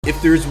If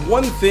there's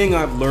one thing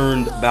I've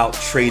learned about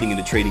trading in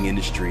the trading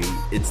industry,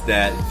 it's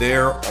that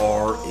there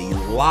are a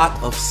lot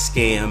of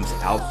scams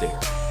out there.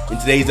 In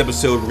today's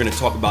episode, we're going to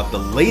talk about the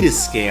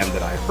latest scam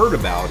that I heard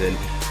about and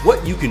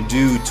what you can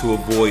do to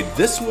avoid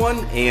this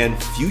one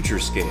and future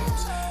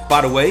scams.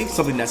 By the way,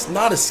 something that's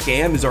not a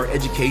scam is our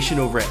education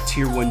over at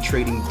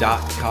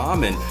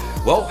tier1trading.com. And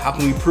well, how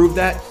can we prove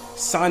that?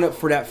 Sign up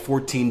for that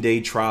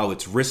 14-day trial.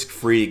 It's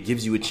risk-free. It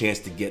gives you a chance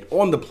to get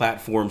on the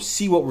platform,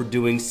 see what we're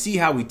doing, see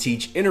how we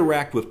teach,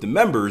 interact with the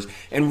members,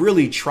 and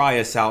really try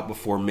us out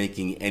before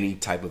making any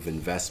type of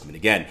investment.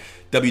 Again,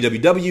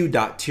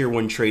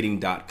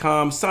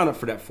 www.tier1trading.com. Sign up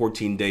for that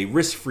 14-day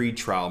risk-free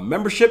trial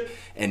membership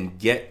and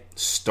get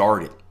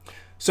started.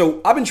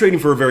 So I've been trading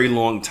for a very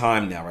long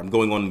time now. I'm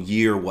going on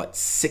year,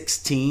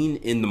 16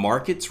 in the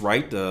markets,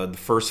 right? The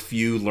first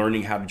few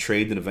learning how to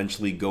trade, then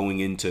eventually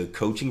going into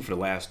coaching for the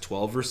last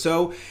 12 or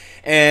so.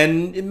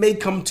 And it may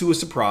come to a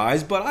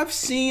surprise, but I've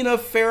seen a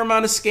fair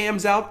amount of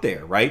scams out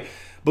there, right?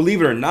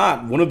 Believe it or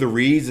not, one of the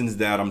reasons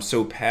that I'm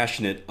so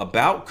passionate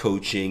about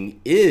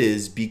coaching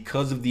is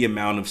because of the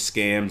amount of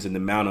scams and the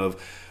amount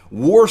of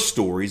war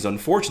stories,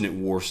 unfortunate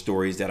war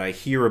stories that I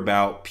hear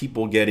about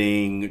people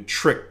getting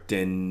tricked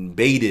and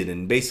baited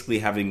and basically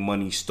having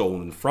money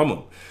stolen from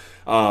them.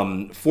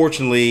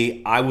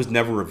 Fortunately, I was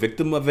never a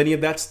victim of any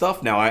of that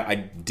stuff. Now, I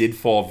did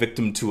fall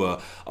victim to I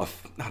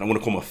don't want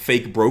to call him a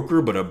fake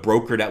broker, but a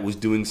broker that was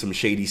doing some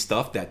shady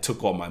stuff that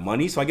took all my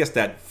money. So I guess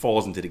that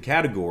falls into the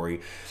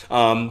category.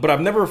 But I've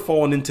never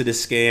fallen into the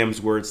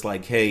scams where it's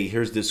like, hey,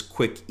 here's this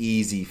quick,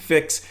 easy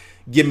fix.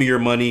 Give me your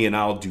money and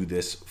I'll do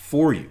this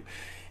for you.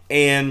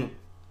 And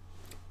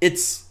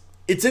it's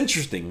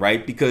interesting,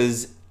 right?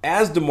 Because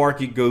as the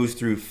market goes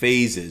through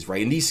phases,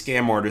 right? And these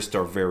scam artists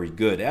are very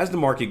good. As the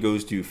market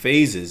goes through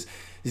phases,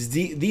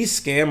 these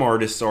scam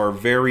artists are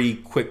very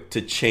quick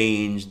to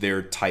change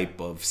their type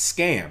of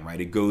scam,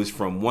 right? It goes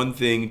from one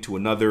thing to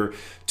another,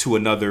 to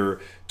another,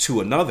 to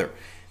another.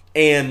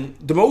 And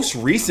the most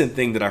recent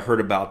thing that I heard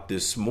about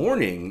this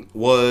morning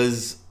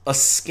was a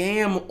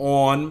scam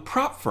on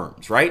prop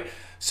firms, right?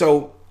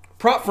 So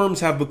prop firms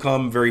have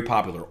become very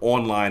popular,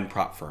 online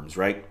prop firms,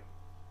 right?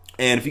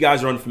 And if you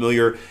guys are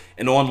unfamiliar,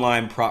 an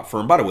online prop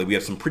firm, by the way, we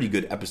have some pretty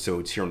good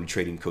episodes here on the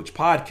Trading Coach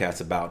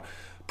podcast about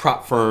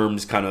prop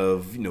firms, kind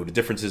of, the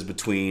differences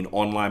between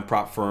online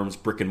prop firms,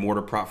 brick and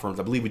mortar prop firms.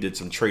 I believe we did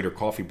some Trader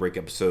Coffee Break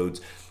episodes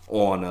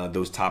on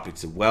those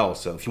topics as well.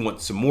 So if you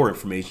want some more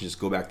information, just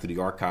go back to the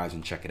archives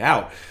and check it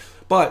out.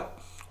 But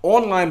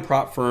online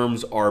prop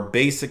firms are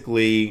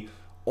basically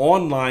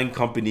online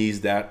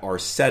companies that are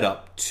set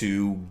up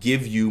to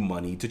give you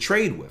money to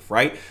trade with,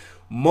 right?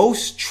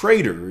 Most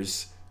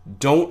traders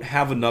don't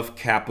have enough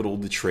capital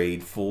to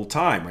trade full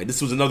time, right?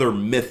 This was another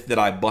myth that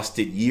I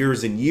busted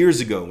years and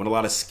years ago when a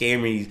lot of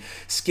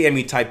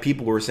scammy type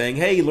people were saying,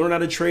 hey, learn how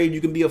to trade.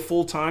 You can be a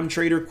full-time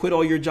trader, quit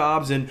all your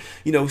jobs and,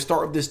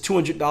 start with this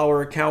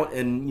 $200 account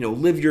and,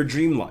 live your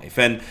dream life.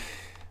 And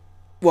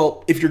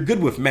well, if you're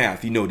good with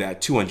math, you know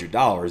that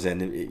 $200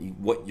 and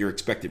what your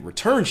expected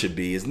return should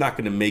be is not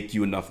going to make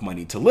you enough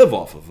money to live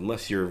off of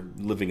unless you're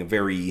living a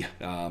very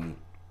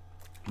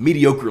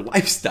mediocre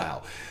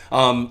lifestyle.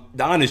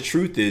 The honest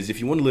truth is, if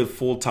you want to live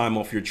full-time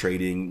off your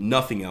trading,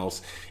 nothing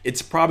else,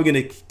 it's probably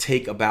going to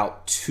take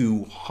about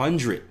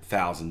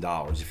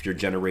 $200,000 if you're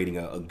generating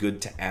a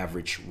good to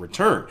average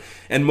return.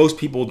 And most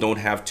people don't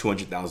have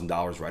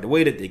 $200,000 right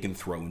away that they can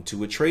throw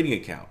into a trading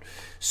account.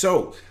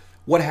 So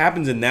what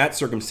happens in that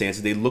circumstance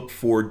is they look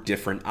for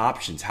different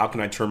options. How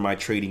can I turn my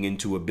trading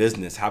into a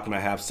business? How can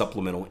I have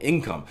supplemental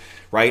income,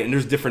 right? And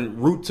there's different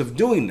routes of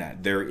doing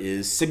that. There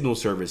is signal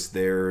service.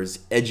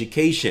 There's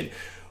education.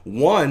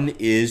 One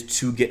is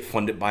to get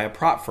funded by a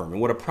prop firm. And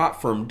what a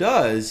prop firm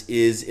does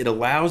is it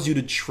allows you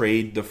to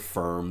trade the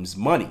firm's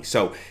money.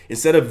 So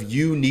instead of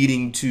you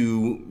needing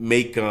to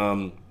make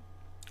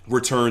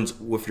returns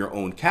with your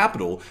own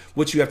capital,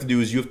 what you have to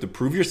do is you have to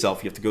prove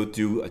yourself. You have to go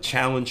through a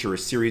challenge or a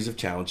series of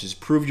challenges,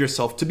 prove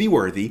yourself to be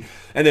worthy.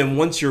 And then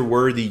once you're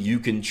worthy, you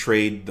can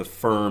trade the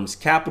firm's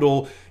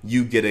capital.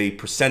 You get a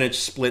percentage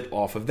split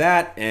off of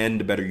that. And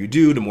the better you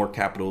do, the more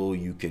capital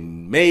you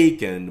can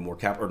make and the more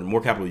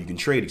capital you can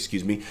trade,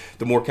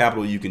 the more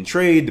capital you can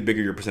trade, the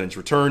bigger your percentage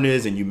return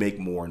is, and you make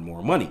more and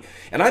more money.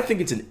 And I think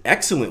it's an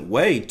excellent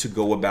way to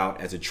go about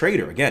as a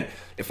trader. Again,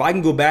 if I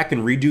can go back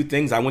and redo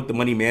things, I went the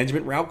money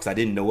management route because I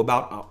didn't know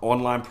about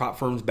online prop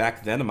firms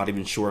back then. I'm not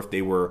even sure if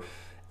they were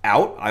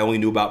out. I only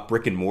knew about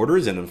brick and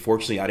mortars, and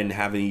unfortunately I didn't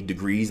have any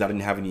degrees. I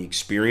didn't have any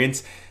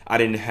experience. I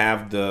didn't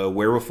have the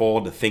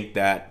wherewithal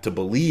to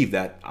believe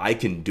that I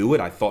can do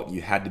it. I thought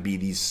you had to be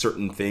these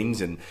certain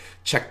things and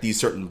check these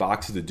certain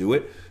boxes to do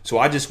it. So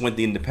I just went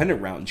the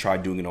independent route and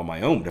tried doing it on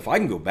my own. But if I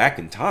can go back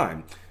in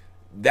time,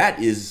 that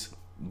is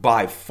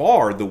by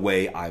far the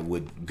way I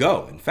would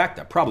go. In fact,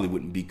 I probably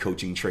wouldn't be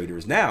coaching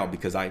traders now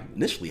because I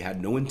initially had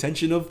no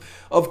intention of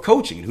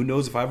coaching. And who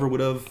knows if I ever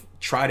would have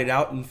tried it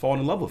out and fallen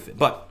in love with it.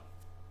 But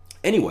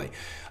anyway,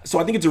 so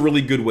I think it's a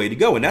really good way to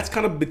go. And that's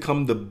kind of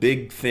become the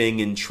big thing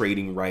in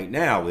trading right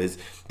now is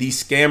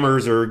these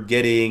scammers are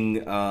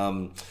getting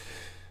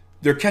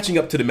they're catching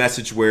up to the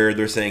message where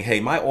they're saying, hey,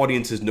 my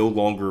audience is no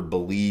longer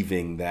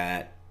believing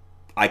that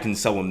I can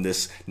sell them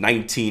this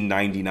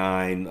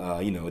 $19.99,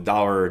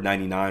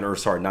 $1.99, or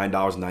sorry,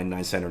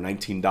 $9.99 or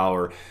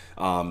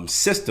 $19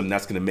 system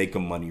that's going to make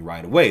them money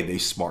right away. They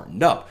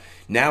smartened up.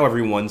 Now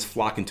everyone's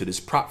flocking to this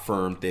prop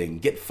firm thing,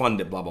 get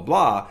funded, blah, blah,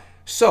 blah.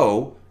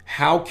 So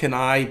how can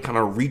I kind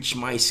of reach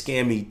my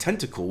scammy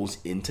tentacles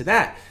into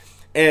that?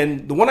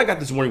 And the one I got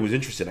this morning was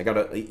interesting. I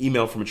got an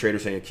email from a trader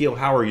saying, Akil,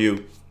 how are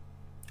you?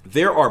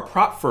 There are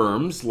prop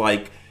firms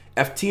like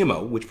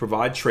FTMO, which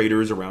provide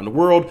traders around the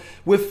world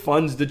with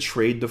funds to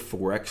trade the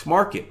Forex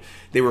market.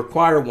 They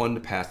require one to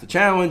pass the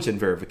challenge and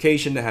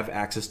verification to have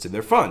access to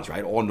their funds,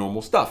 right? All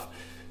normal stuff.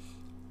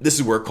 This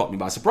is where it caught me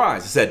by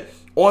surprise. I said,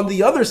 on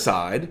the other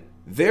side,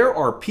 there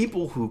are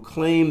people who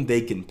claim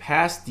they can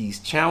pass these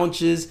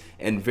challenges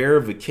and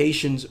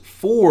verifications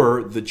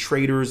for the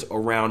traders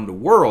around the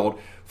world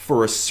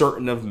for a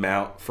certain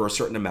amount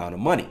of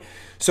money.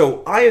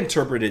 So I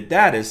interpreted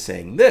that as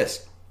saying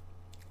this.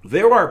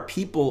 There are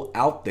people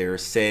out there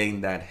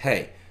saying that,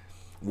 hey,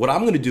 what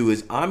I'm going to do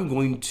is I'm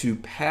going to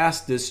pass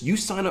this. You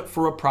sign up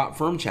for a prop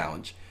firm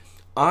challenge.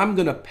 I'm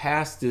going to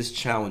pass this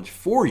challenge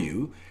for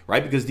you,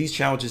 right? Because these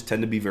challenges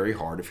tend to be very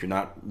hard. If you're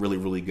not really,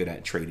 really good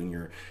at trading,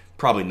 you're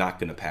probably not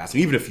going to pass.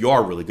 And even if you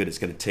are really good, it's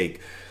going to take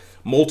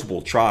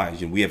multiple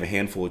tries. And we have a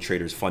handful of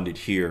traders funded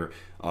here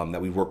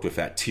that we worked with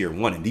at Tier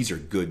 1. And these are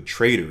good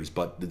traders,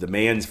 but the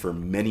demands for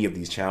many of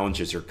these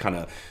challenges are kind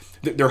of,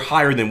 they're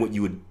higher than what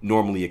you would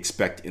normally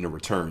expect in a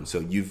return.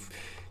 So you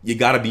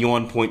got to be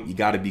on point. You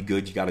got to be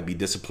good. You got to be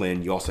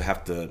disciplined. You also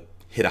have to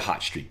hit a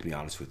hot streak, to be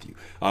honest with you.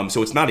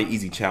 So it's not an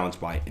easy challenge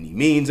by any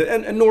means,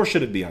 and nor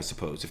should it be, I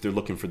suppose, if they're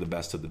looking for the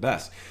best of the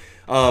best.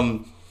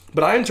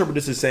 But I interpret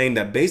this as saying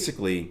that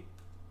basically,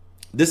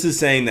 this is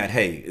saying that,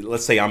 hey,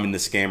 let's say I'm in the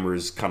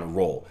scammers kind of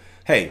role.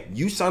 Hey,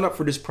 you sign up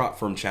for this prop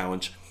firm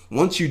challenge.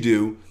 Once you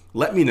do,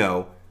 let me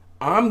know.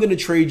 I'm going to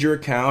trade your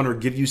account or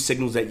give you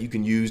signals that you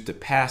can use to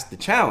pass the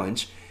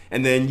challenge.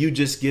 And then you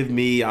just give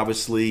me,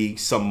 obviously,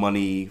 some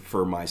money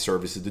for my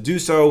services to do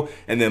so.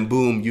 And then,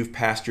 boom, you've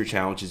passed your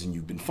challenges and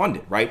you've been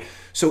funded, right?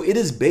 So it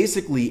is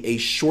basically a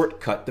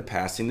shortcut to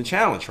passing the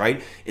challenge,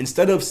 right?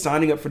 Instead of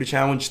signing up for the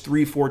challenge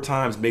 3-4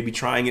 times, maybe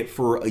trying it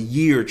for a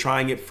year,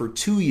 trying it for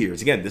 2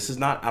 years. Again, this is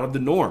not out of the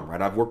norm,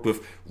 right? I've worked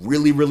with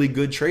really, really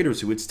good traders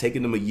who it's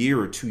taken them a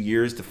year or 2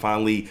 years to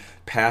finally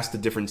pass the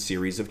different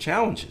series of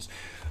challenges.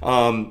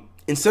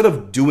 Instead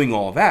of doing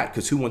all that,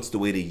 because who wants to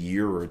wait a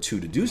year or two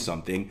to do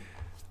something,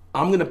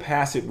 I'm going to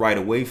pass it right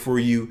away for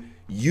you.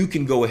 You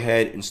can go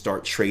ahead and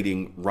start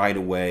trading right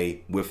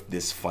away with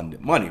this funded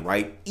money,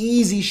 right?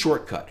 Easy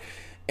shortcut.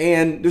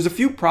 And there's a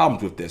few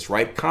problems with this,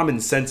 right? Common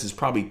sense is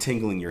probably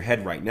tingling your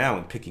head right now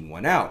and picking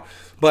one out.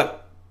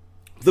 But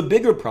the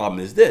bigger problem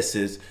is this,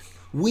 is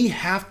we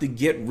have to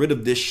get rid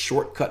of this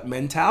shortcut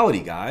mentality,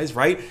 guys,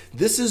 right?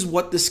 This is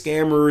what the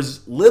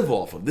scammers live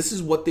off of. This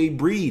is what they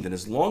breathe. And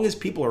as long as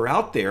people are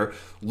out there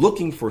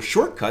looking for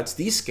shortcuts,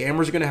 these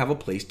scammers are going to have a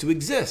place to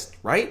exist,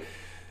 right?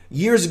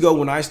 Years ago,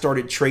 when I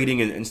started trading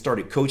and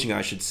started coaching,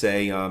 I should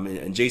say,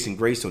 and Jason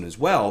Greystone as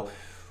well,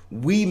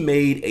 we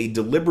made a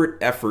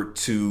deliberate effort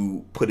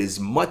to put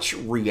as much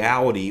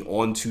reality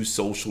onto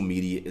social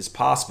media as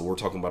possible. We're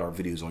talking about our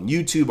videos on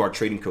YouTube, our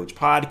Trading Coach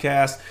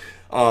podcast,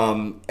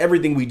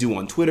 everything we do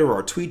on Twitter,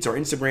 our tweets, our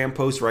Instagram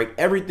posts, right?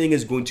 Everything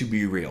is going to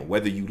be real.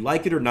 Whether you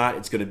like it or not,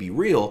 it's going to be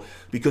real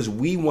because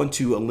we want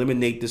to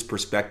eliminate this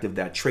perspective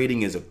that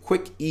trading is a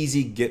quick,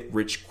 easy, get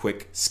rich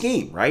quick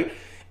scheme, right?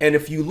 And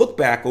if you look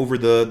back over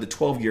the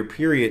 12-year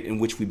period in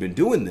which we've been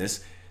doing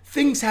this,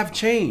 things have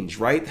changed,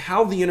 right?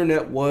 How the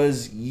internet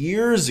was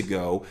years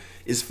ago,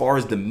 as far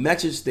as the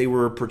message they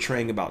were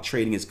portraying about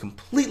trading, is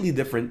completely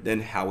different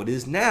than how it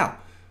is now.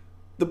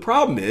 The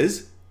problem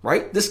is,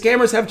 right, the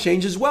scammers have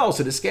changed as well.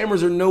 So the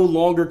scammers are no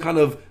longer kind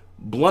of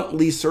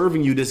bluntly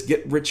serving you this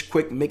get rich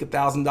quick, make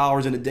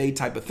 $1,000 in a day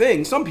type of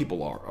thing. Some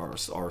people are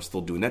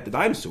still doing that, the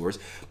dinosaurs,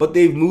 but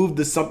they've moved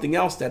to something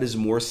else that is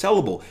more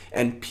sellable,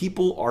 and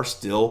people are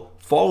still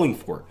falling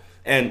for it.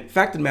 And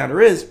fact of the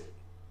matter is,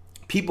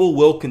 people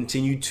will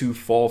continue to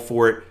fall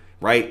for it,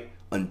 right,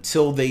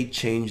 until they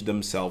change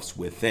themselves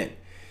within.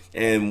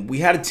 And we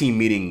had a team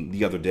meeting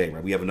the other day,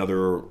 right? We have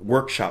another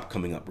workshop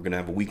coming up. We're going to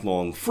have a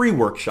week-long free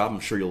workshop. I'm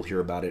sure you'll hear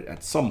about it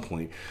at some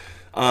point.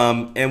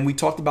 And we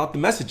talked about the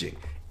messaging.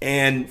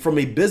 And from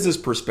a business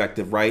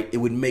perspective, right, it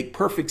would make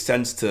perfect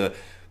sense to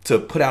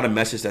put out a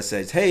message that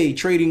says, hey,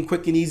 trading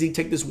quick and easy,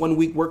 take this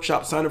 1-week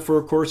workshop, sign up for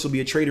a course, you'll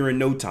be a trader in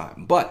no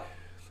time. But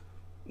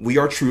we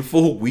are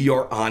truthful, we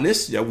are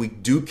honest. Yeah, we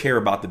do care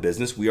about the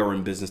business. We are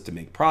in business to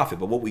make profit.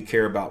 But what we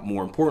care about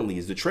more importantly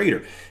is the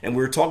trader. And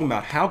we're talking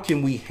about how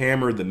can we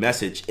hammer the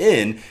message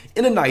in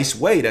a nice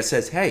way that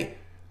says, hey,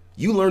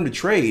 you learn to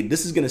trade.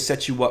 This is going to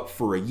set you up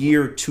for a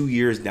year, 2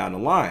 years down the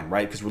line,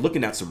 right? Because we're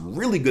looking at some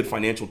really good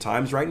financial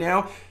times right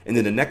now. And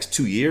in the next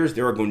 2 years,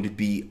 there are going to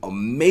be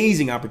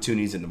amazing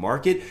opportunities in the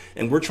market.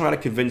 And we're trying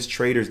to convince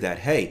traders that,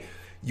 hey,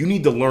 you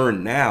need to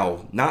learn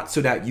now, not so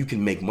that you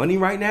can make money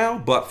right now,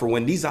 but for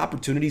when these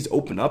opportunities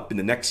open up in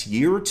the next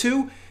year or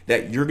two,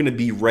 that you're going to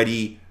be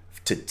ready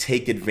to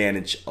take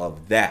advantage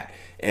of that.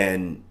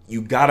 And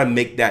you got to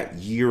make that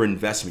year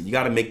investment. You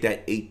got to make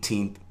that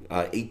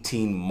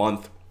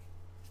 18-month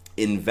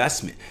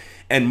investment.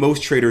 And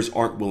most traders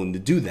aren't willing to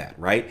do that,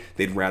 right?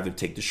 They'd rather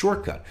take the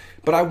shortcut.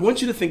 But I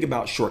want you to think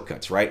about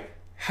shortcuts, right?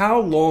 How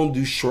long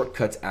do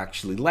shortcuts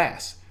actually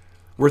last?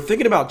 We're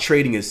thinking about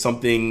trading as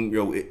something,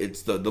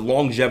 it's the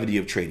longevity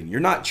of trading. You're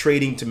not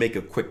trading to make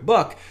a quick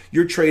buck.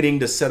 You're trading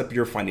to set up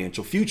your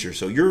financial future.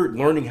 So you're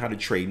learning how to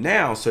trade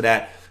now so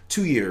that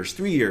 2 years,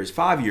 3 years,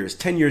 5 years,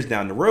 10 years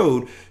down the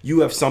road,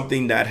 you have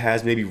something that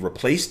has maybe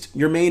replaced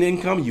your main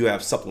income. You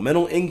have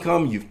supplemental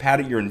income. You've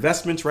padded your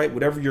investments, right?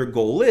 Whatever your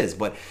goal is.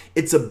 But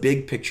it's a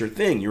big picture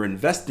thing. You're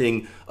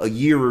investing a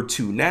year or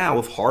two now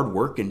of hard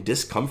work and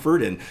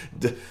discomfort and,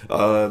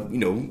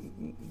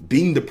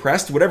 being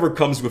depressed, whatever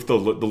comes with the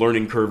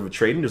learning curve of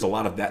trading. There's a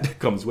lot of that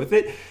comes with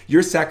it.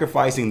 You're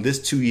sacrificing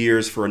this 2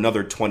 years for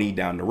another 20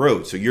 down the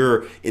road. So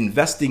you're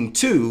investing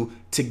 2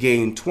 to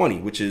gain 20,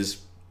 which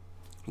is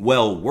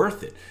well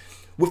worth it.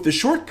 With the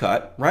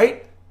shortcut,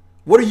 right?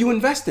 What are you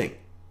investing?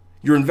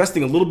 You're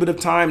investing a little bit of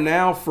time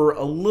now for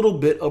a little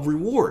bit of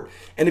reward.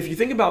 And if you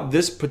think about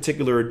this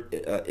particular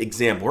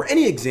example, or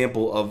any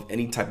example of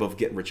any type of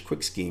get rich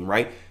quick scheme,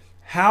 right?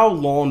 How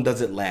long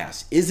does it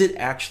last? Is it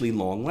actually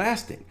long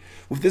lasting?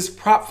 With this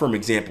prop firm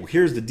example,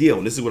 here's the deal.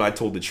 And this is what I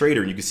told the trader.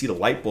 And you can see the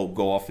light bulb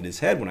go off in his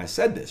head when I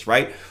said this,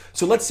 right?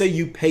 So let's say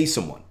you pay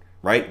someone,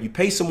 right? You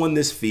pay someone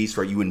this fee,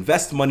 right? You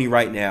invest money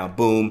right now,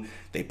 boom.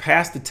 They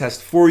pass the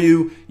test for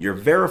you. You're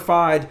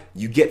verified.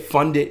 You get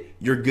funded.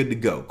 You're good to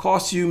go.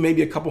 Costs you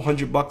maybe a couple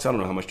 $100. I don't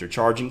know how much they're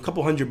charging. A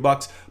couple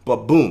 $100,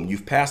 but boom,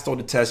 you've passed all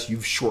the tests.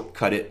 You've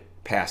shortcut it,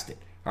 passed it.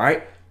 All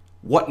right.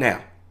 What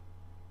now?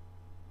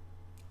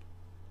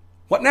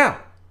 What now?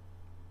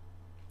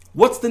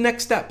 What's the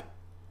next step?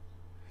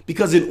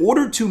 Because in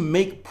order to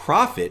make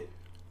profit,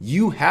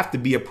 you have to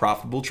be a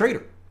profitable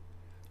trader.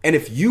 And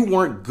if you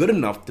weren't good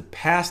enough to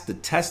pass the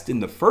test in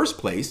the first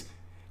place,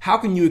 how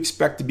can you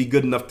expect to be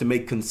good enough to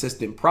make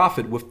consistent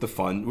profit with the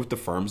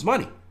firm's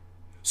money?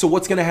 So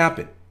what's going to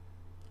happen?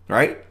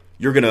 Right?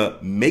 You're going to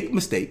make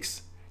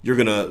mistakes. You're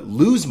going to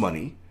lose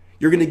money.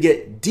 You're going to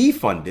get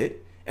defunded.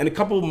 And a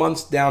couple of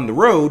months down the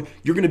road,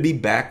 you're going to be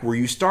back where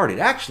you started.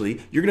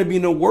 Actually, you're going to be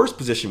in a worse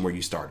position where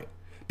you started.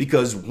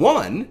 Because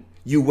one,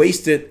 you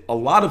wasted a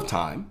lot of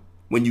time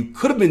when you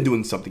could have been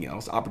doing something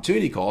else,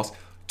 opportunity cost.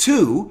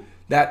 Two,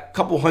 that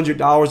couple $100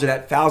 or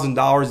that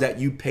 $1,000 that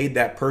you paid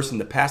that person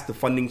to pass the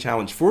funding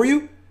challenge for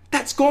you,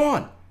 that's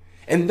gone.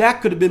 And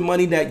that could have been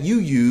money that you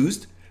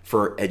used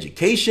for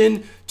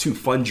education, to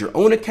fund your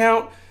own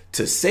account,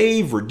 to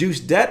save, reduce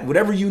debt,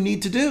 whatever you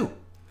need to do.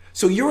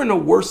 So you're in a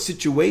worse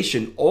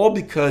situation all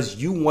because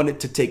you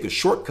wanted to take a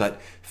shortcut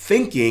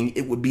thinking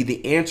it would be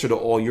the answer to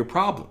all your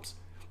problems.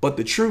 But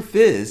the truth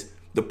is,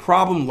 the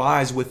problem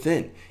lies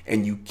within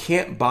and you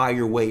can't buy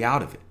your way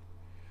out of it.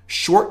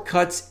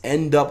 Shortcuts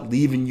end up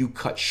leaving you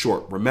cut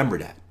short. Remember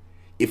that.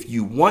 If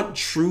you want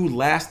true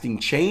lasting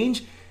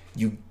change,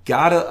 you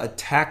gotta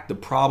attack the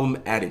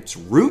problem at its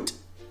root,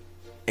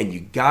 and you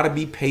gotta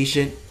be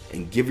patient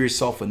and give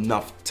yourself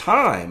enough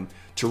time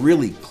to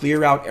really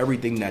clear out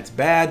everything that's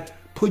bad,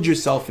 put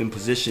yourself in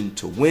position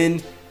to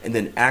win, and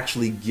then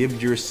actually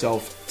give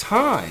yourself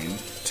time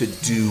to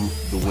do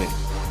the winning.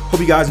 Hope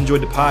you guys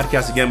enjoyed the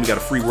podcast. Again, we got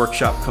a free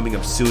workshop coming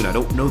up soon. I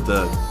don't know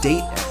the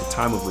date at the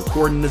time of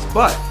recording this,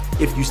 but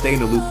if you stay in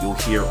the loop, you'll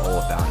hear all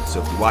about it.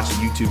 So if you watch the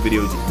YouTube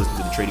videos, you listen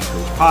to the Trading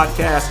Coach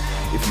podcast.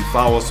 If you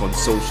follow us on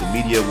social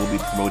media, we'll be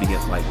promoting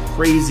it like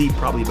crazy,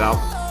 probably about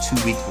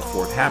 2 weeks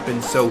before it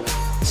happens. So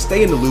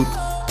stay in the loop,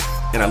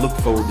 and I look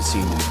forward to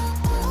seeing you.